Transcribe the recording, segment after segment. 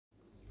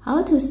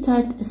How to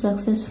start a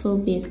successful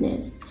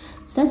business.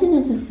 Starting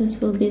a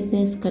successful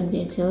business can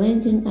be a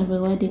challenging and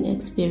rewarding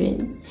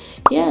experience.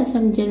 Here are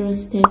some general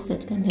steps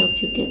that can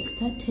help you get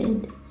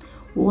started.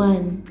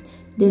 1.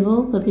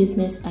 Develop a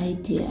business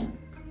idea.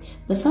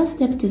 The first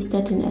step to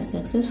starting a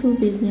successful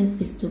business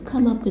is to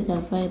come up with a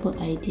viable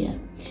idea.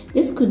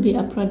 This could be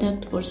a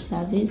product or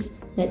service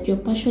that you're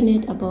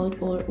passionate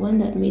about or one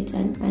that meets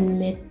an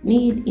unmet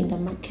need in the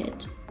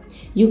market.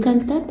 You can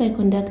start by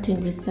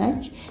conducting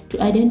research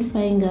to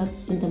identify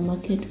gaps in the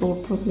market or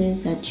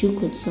problems that you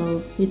could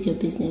solve with your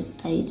business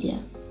idea.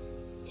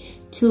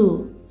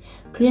 2.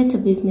 Create a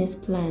business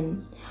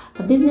plan.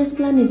 A business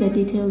plan is a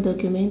detailed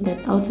document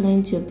that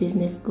outlines your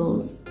business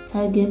goals,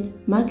 target,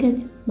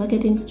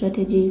 marketing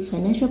strategy,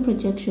 financial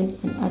projections,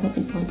 and other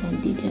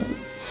important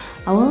details.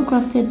 A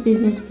well-crafted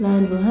business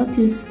plan will help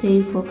you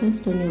stay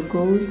focused on your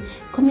goals,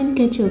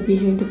 communicate your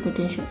vision to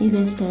potential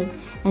investors,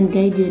 and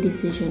guide your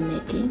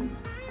decision-making.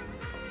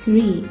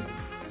 3.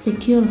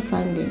 Secure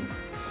funding.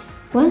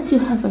 Once you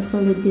have a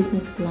solid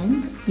business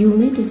plan, you'll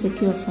need to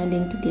secure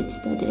funding to get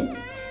started.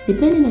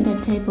 Depending on the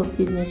type of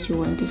business you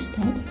want to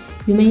start,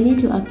 you may need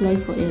to apply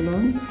for a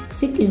loan,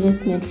 seek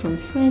investment from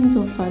friends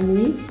or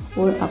family,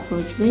 or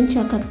approach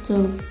venture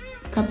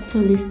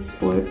capitalists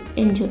or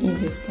angel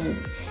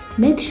investors.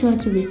 Make sure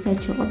to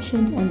research your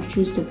options and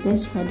choose the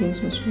best funding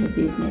source for your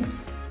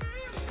business.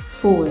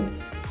 4.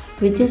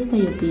 Register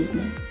your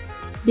business.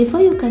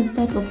 Before you can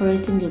start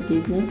operating your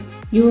business,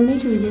 you will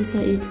need to register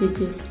it with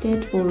your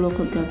state or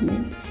local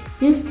government.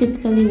 This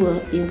typically will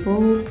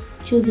involve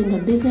choosing a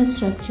business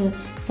structure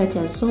such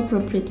as sole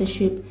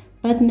proprietorship,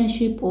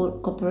 partnership, or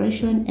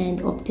corporation and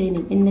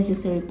obtaining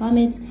necessary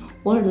permits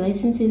or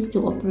licenses to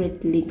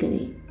operate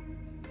legally.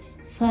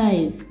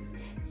 5.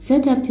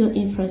 Set up your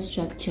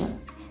infrastructure.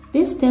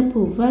 This step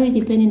will vary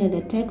depending on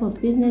the type of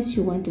business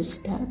you want to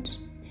start.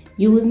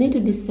 You will need to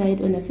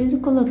decide on a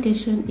physical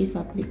location if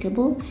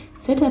applicable,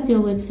 set up your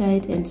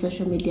website and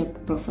social media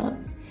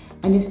profiles,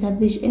 and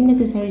establish any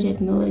necessary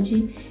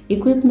technology,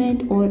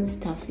 equipment, or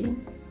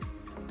staffing.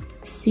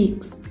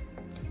 6.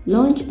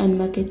 Launch and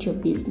market your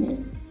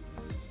business.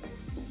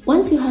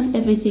 Once you have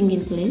everything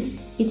in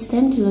place, it's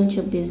time to launch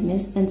your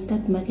business and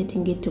start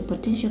marketing it to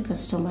potential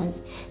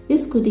customers.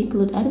 This could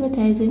include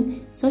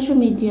advertising, social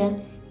media,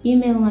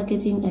 email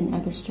marketing, and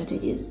other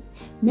strategies.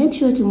 Make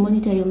sure to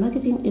monitor your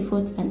marketing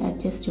efforts and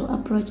adjust your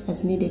approach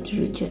as needed to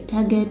reach your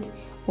target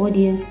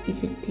audience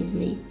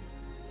effectively.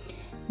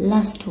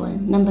 Last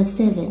one, number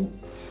 7.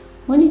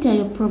 Monitor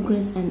your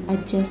progress and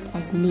adjust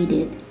as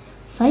needed.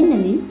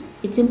 Finally,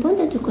 it's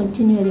important to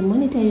continually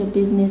monitor your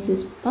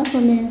business's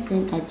performance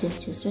and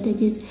adjust your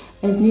strategies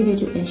as needed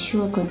to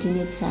ensure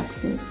continued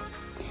success.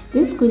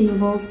 This could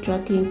involve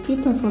tracking key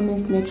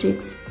performance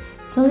metrics,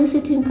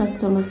 soliciting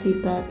customer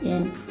feedback,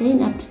 and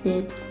staying up to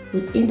date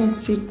with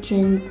industry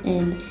trends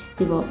and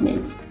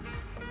developments.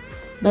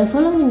 By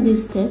following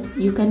these steps,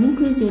 you can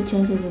increase your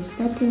chances of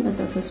starting a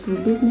successful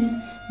business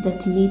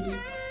that meets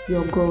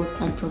your goals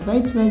and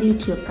provides value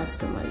to your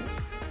customers.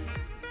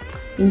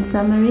 In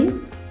summary,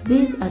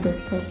 these are the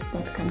steps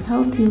that can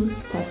help you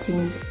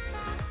starting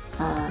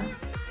a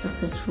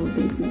successful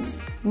business.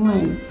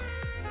 1.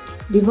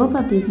 Develop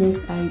a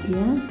business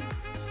idea.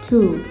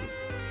 2.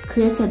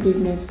 Create a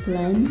business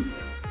plan.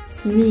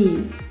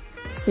 3.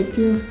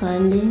 Secure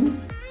funding.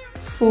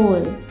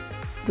 4.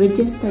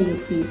 Register your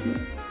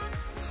business.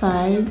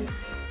 5.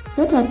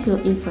 Set up your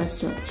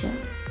infrastructure.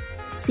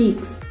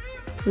 6.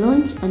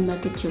 Launch and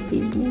market your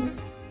business.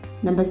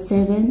 Number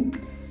 7.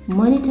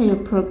 Monitor your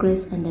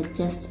progress and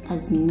adjust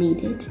as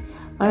needed.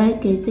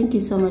 Alright guys, thank you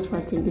so much for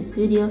watching this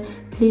video.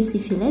 Please,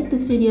 if you like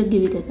this video,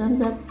 give it a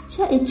thumbs up,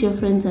 share it to your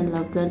friends and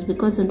loved ones,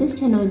 because on this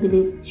channel we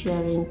believe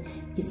sharing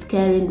is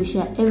caring. We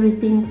share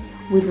everything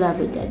with love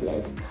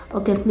regardless.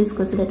 Okay, please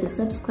consider to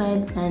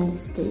subscribe and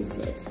stay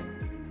safe.